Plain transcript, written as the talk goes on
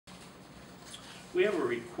We have a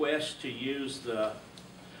request to use the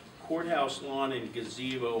courthouse lawn and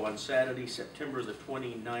gazebo on Saturday, September the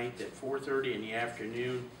 29th at 4:30 in the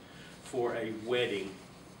afternoon for a wedding.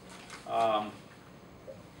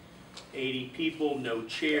 80 people, no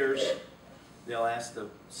chairs. They'll ask the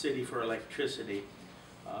city for electricity.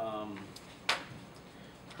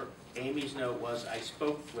 Amy's note was, I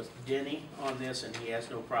spoke with Denny on this and he has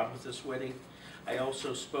no problem with this wedding. I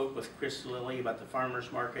also spoke with Chris Lilly about the farmer's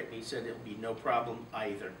market and he said it'll be no problem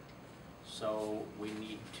either. So we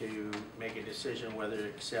need to make a decision whether to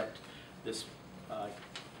accept this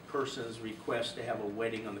person's request to have a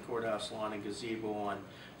wedding on the courthouse lawn and gazebo on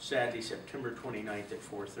Saturday, September 29th at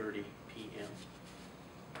 4:30 p.m.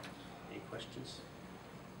 Any questions?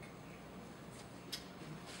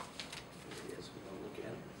 There it is. We're going to look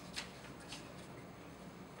at it.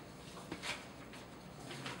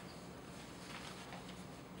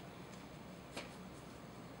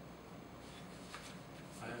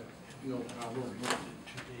 I have no problem with it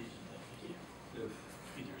 2 days if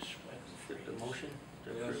either sweat. Fit the motion?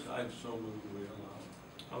 Yes, I so moved we allow.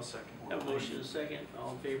 I'll second. Have a motion and a second.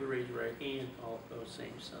 All in favor, raise your right hand. All opposed,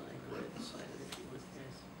 same sign. Go ahead and sign it if you would,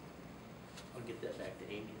 guys. I'll get that back to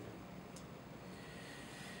Amy then.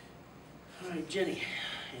 All right, Jenny,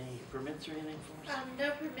 any permits or anything for us? No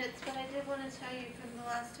permits, but I did want to tell you from the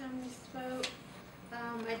last time we spoke,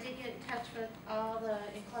 I did get in touch with all the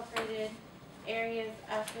incorporated areas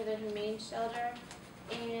after the Humane Shelter,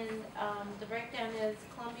 and the breakdown is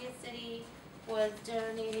Columbia City was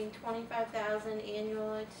donating $25,000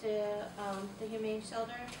 annually to the Humane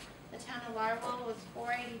Shelter. The town of Larwell was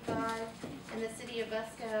 $485, and the city of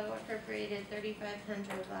Busco appropriated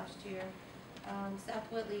 $3,500 last year. South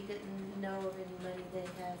Whitley didn't know of any money they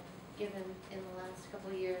had given in the last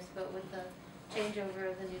couple of years, but with the changeover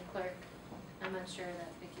of the new clerk, I'm not sure of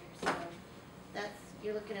that figure. So that's,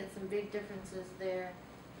 you're looking at some big differences there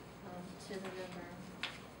to the number.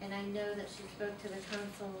 And I know that she spoke to the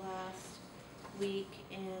council last week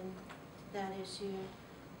in that issue.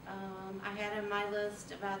 I had on my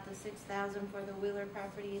list about the $6,000 for the Wheeler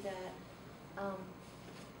property that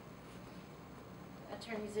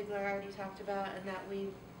Attorney Ziegler already talked about, and that we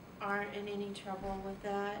aren't in any trouble with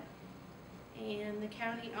that. And the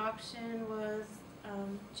county auction was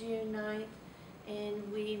June 9th,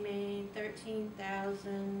 and we made $13,400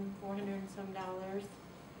 and some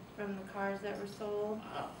from the cars that were sold.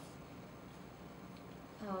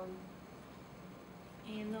 Wow.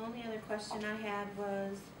 And the only other question I had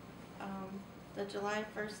was, the July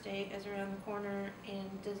 1st date is around the corner,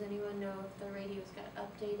 and does anyone know if the radios got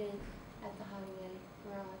updated at the highway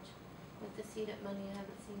garage? With the CEDAP money, I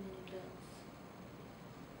haven't seen any bills.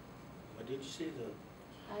 What did you say? The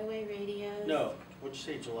Highway radios. no. What'd you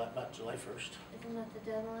say? About July 1st? Isn't that the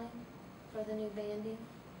deadline for the new banding?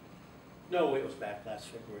 No, it was back last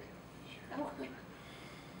February. Oh. It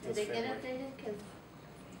Did was they get February. updated? Because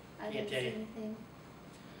I Can't didn't see tell you. anything.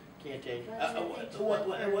 Can't take. Why did they take July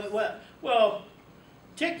 1st? Well,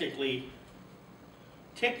 technically,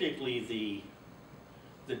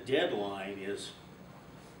 the deadline is,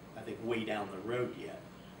 I think, way down the road yet.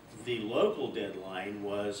 The local deadline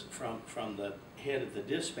was from the head of the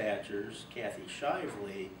dispatchers, Kathy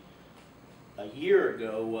Shively, a year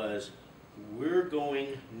ago was, we're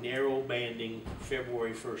going narrow banding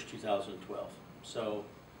February 1st, 2012. So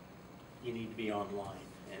you need to be online,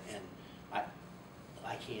 and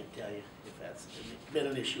I can't tell you if that's been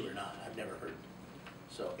an issue or not. I've never heard.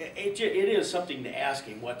 So it is something to ask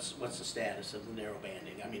him, what's the status of the narrow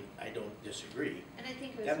banding? I mean, I don't disagree. And I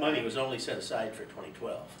think it was That money was only set aside for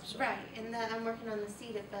 2012. So. right, and I'm working on the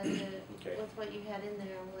CEDAP budget Okay. with what you had in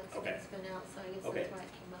there and what's Okay. been out, so I guess Okay. that's why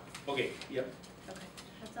it came up. Okay, yep, Okay,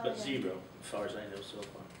 that's all I but got. zero, as far as I know so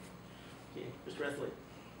far. Okay, Mr. Rethley?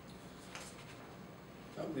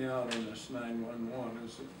 Help me out on this 911,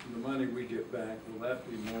 is it the money we get back, will that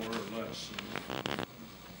be more or less?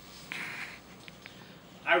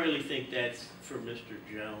 I really think that's for Mr.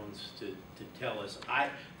 Jones to tell us.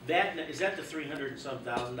 Is that the $300 and some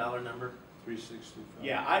thousand number? 365?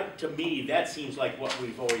 Yeah, to me, that seems like what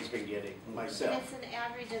we've always been getting And myself. it's an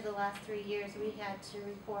average of the last 3 years. We had to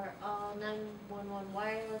report all 911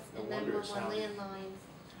 wireless and No wonder it 911 sounded- landlines.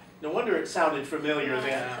 No wonder it sounded familiar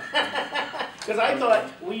then. Because I thought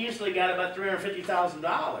we usually got about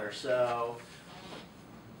 $350,000, so.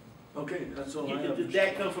 Okay, that's all I have. Did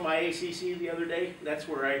that come from IACC the other day? That's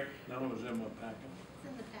where That was in my packet. It's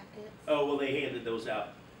in the packet. oh, well, they handed those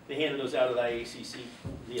out. They handed those out at IACC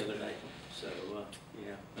the other night, so,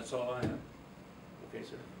 yeah. That's all I have. Okay,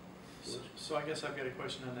 sir. So I guess I've got a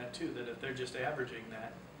question on that too, that if they're just averaging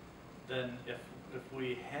that, then if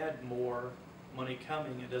we had more money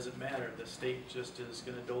coming, it doesn't matter. The state just is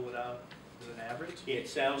gonna dole it out as an average? It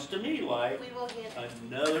sounds to me like We will get,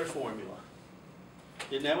 another formula.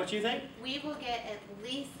 Isn't that what you think? we will get at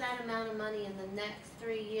least that amount of money in the next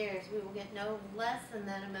 3 years. We will get no less than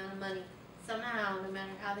that amount of money somehow, no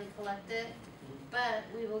matter how they collect it. But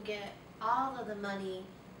we will get all of the money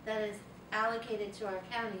that is allocated to our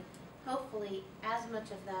county, hopefully as much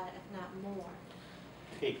of that, if not more.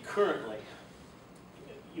 Okay, currently,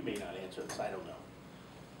 you may not answer this, I don't know.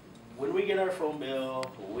 When we get our phone bill,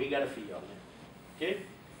 we got a fee on it, okay?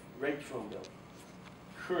 Rent phone bill.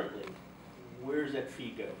 Currently, where's that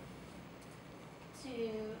fee go? To,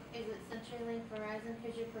 is it CenturyLink, Verizon,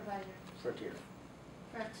 who's your provider? Frontier.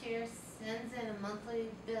 Frontier sends in a monthly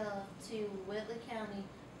bill to Whitley County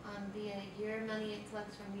on via your money it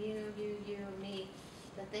collects from you, and me,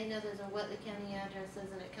 that they know there's a Whitley County addresses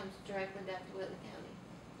and it comes directly back to Whitley County.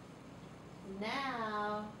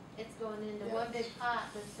 Now, it's going into one big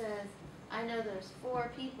pot that says, I know there's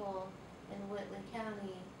 4 people in Whitley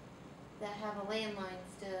County that have a landline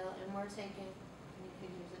still, and we're taking, you could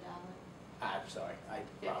use $1, I'm sorry, I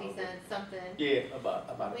 50 probably. cents, something. Yeah, about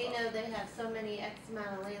a We buck. know they have so many X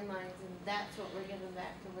amount of landlines, and that's what we're giving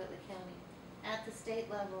back to Whitley County. At the state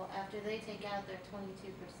level, after they take out their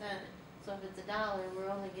 22%, so if it's $1, we're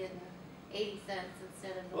only getting 80 cents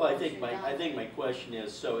instead of the Well, I whole think $3. my question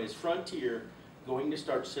is, so is Frontier going to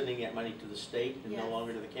start sending that money to the state and no Yes.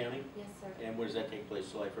 longer to the county? Yes, sir. And when does that take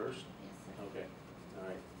place, July 1st? Yes, sir. Okay, all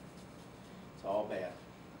right. It's all bad.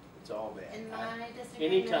 It's all bad. And I- my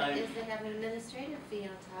disagreement anytime- is they have an administrative fee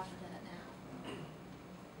on top of that now.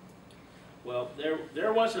 Well,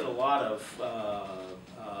 there wasn't a lot of,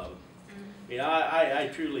 I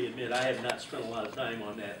truly admit, I have not spent a lot of time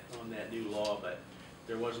on that new law, but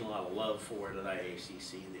there wasn't a lot of love for it at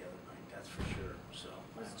IACC the other night, that's for sure, so.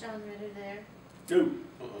 Was John Ritter there? No.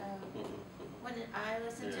 When I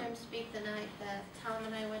listened to Yeah. him speak the night that Tom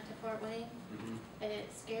and I went to Fort Wayne, Mhm.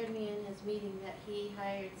 it scared me in his meeting that he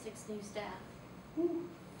hired 6 new staff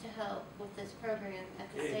to help with this program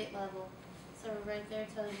at the Okay. state level. So right there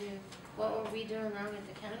tells you, what were we doing wrong at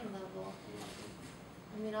the county level?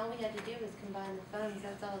 I mean, all we had to do was combine the phones,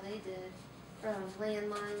 that's all they did. From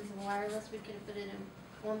landlines and wireless, we could have put it in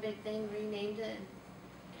one big thing, renamed it, and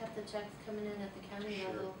kept the checks coming in at the county Sure.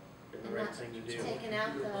 level. Been the And right not thing to do. taking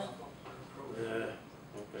out the,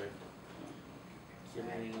 Okay. You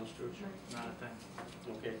have anything else, George? Not a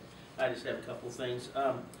thing. Okay, I just have a couple of things.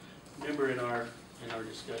 Remember in our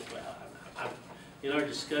discussion, in our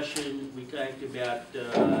discussion, we talked about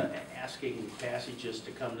asking passages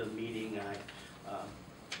to come to the meeting.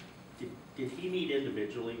 Did he meet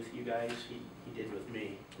individually with you guys? He did with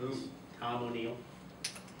me. Who? Tom O'Neill?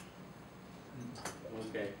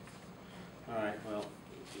 Okay. All right, well,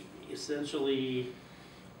 essentially,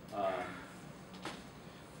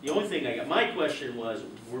 the only thing my question was,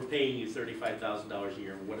 we're paying you $35,000 a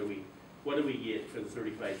year, what do we get for the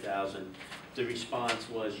 $35,000? The response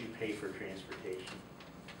was, you pay for transportation.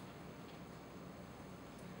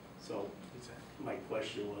 So, Exactly. my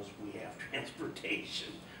question was, we have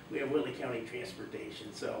transportation, we have Whitley County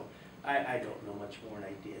transportation, so I don't know much more than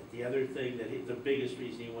I did. The other thing the biggest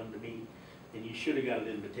reason he wanted to meet, and you should have got an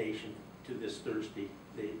invitation to this Thursday,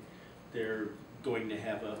 they're going to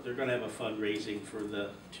have a fundraising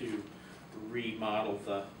to remodel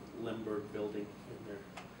the Limburg building, and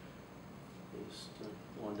they just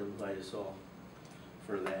wanted to invite us all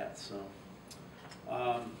for that, so.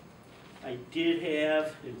 I did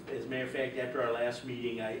have, as a matter of fact, after our last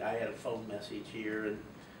meeting, I had a phone message here, and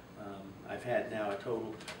I've had now a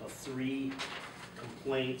total of 3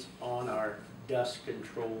 complaints on our dust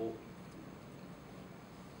control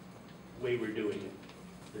way we're doing it.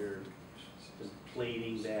 They're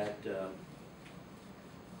complaining that,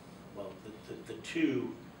 well, the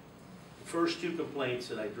first 2 complaints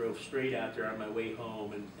that I drove straight out there on my way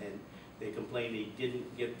home, and they complained they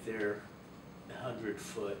didn't get their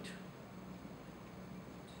 100-foot.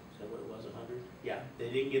 Is that what it was, 100? Yeah,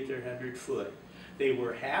 they didn't get their 100-foot. They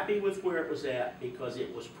were happy with where it was at because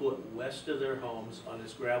it was put west of their homes on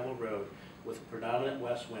this gravel road with predominant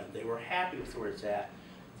west wind. They were happy with where it's at,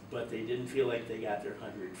 but they didn't feel like they got their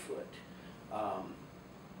 100-foot.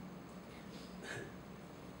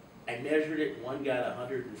 I measured it, one got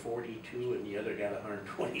 142 and the other got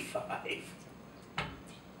 125.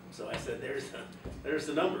 So I said, there's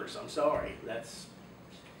the numbers, I'm sorry. That's,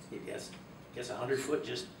 I guess 100-foot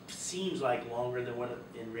just seems like longer than what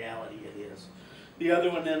in reality it is. The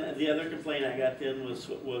other one then, the other complaint I got then was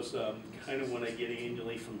kind of when I get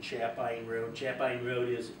annually from Chapine Road. Chapine Road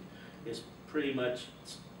is pretty much,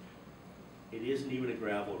 it isn't even a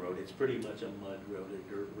gravel road, it's pretty much a mud road,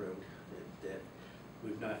 a dirt road. that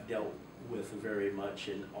we've not dealt with very much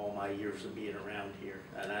in all my years of being around here.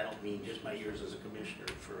 And I don't mean just my years as a commissioner,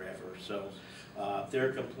 forever. So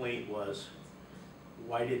their complaint was,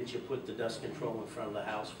 why didn't you put the dust control in front of the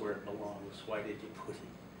house where it belongs? Why did you put it?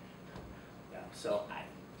 Yeah, so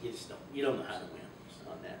you just you don't know how to win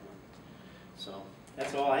on that one. So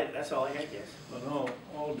that's all I had, guess. But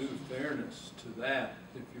all due fairness to that,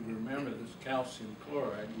 if you remember this calcium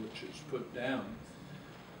chloride, which is put down,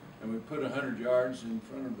 and we put 100 yards in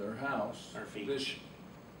front of their house. Our feet.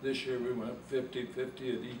 This year we went 50-50 at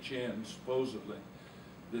each end, supposedly.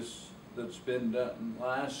 That's been done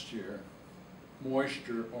last year,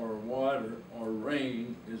 moisture or water or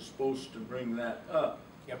rain is supposed to bring that up.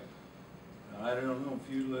 Yep. Now, I don't know if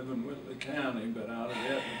you live in Whitley County, but out of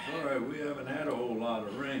that, we haven't had a whole lot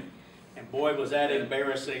of rain. And boy, was that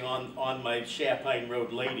embarrassing on my Champagne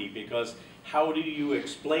Road lady, because how do you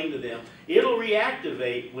explain to them, it'll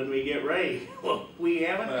reactivate when we get rain? Well, we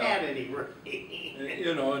haven't had any rain.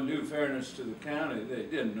 You know, in due fairness to the county, they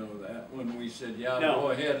didn't know that when we said, yeah, No. go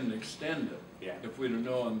ahead and extend it. Yeah. If we'd have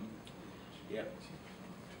known Yep.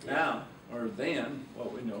 now, or then,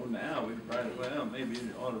 what we know now, we'd probably, well, maybe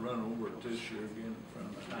you ought to run over it this year again in front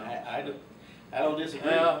of the house. I don't disagree.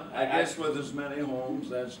 Well, I guess with as many homes,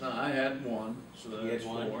 that's not, I had one, so You had that's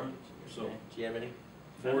one? 4. So, Do you have any?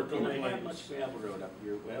 Four Don't have complaints. much gravel road up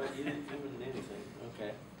here. Well, you didn't do anything.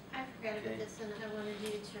 Okay. I forgot Okay. about this and I wanted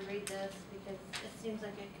you to read this because it seems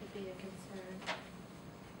like it could be a concern.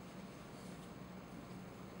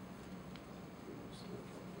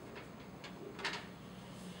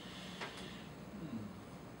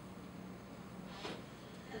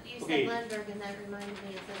 You Okay. said Lundberg and that reminded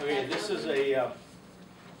me of that. Okay, this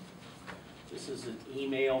is an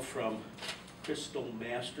email from Crystal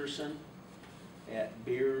Masterson at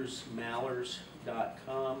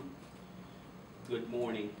beersmallers.com. Good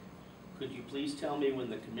morning. Could you please tell me when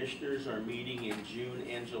the commissioners are meeting in June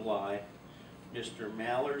and July? Mr.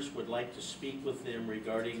 Mallers would like to speak with them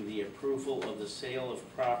regarding the approval of the sale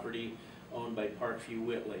of property owned by Parkview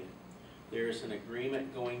Whitley. There is an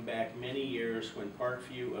agreement going back many years when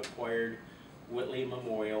Parkview acquired Whitley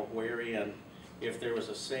Memorial, wherein if there was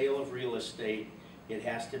a sale of real estate, it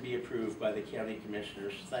has to be approved by the county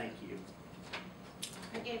commissioners. Thank you.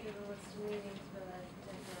 I gave you the list of meetings, but I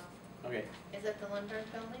didn't know. Okay. Is it the Lundberg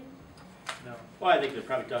building? No. Well, I think they're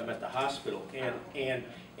probably talking about the hospital, and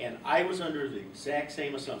I was under the exact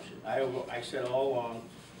same assumption. I said all along,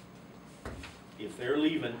 if they're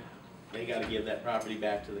leaving, they gotta give that property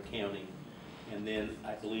back to the county. And then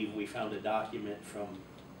I believe we found a document from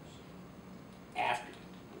after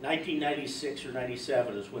 1996 or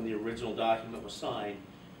 97 is when the original document was signed,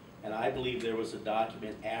 and I believe there was a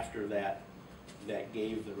document after that that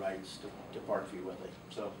gave the rights to Parkview Whitley.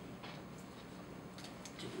 So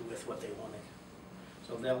to do with what they wanted.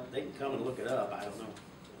 So they can come and look it up. I don't know.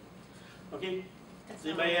 Okay. Does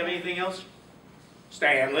anybody have anything else?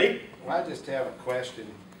 Stanley. Well, I just have a question.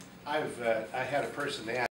 I had a person ask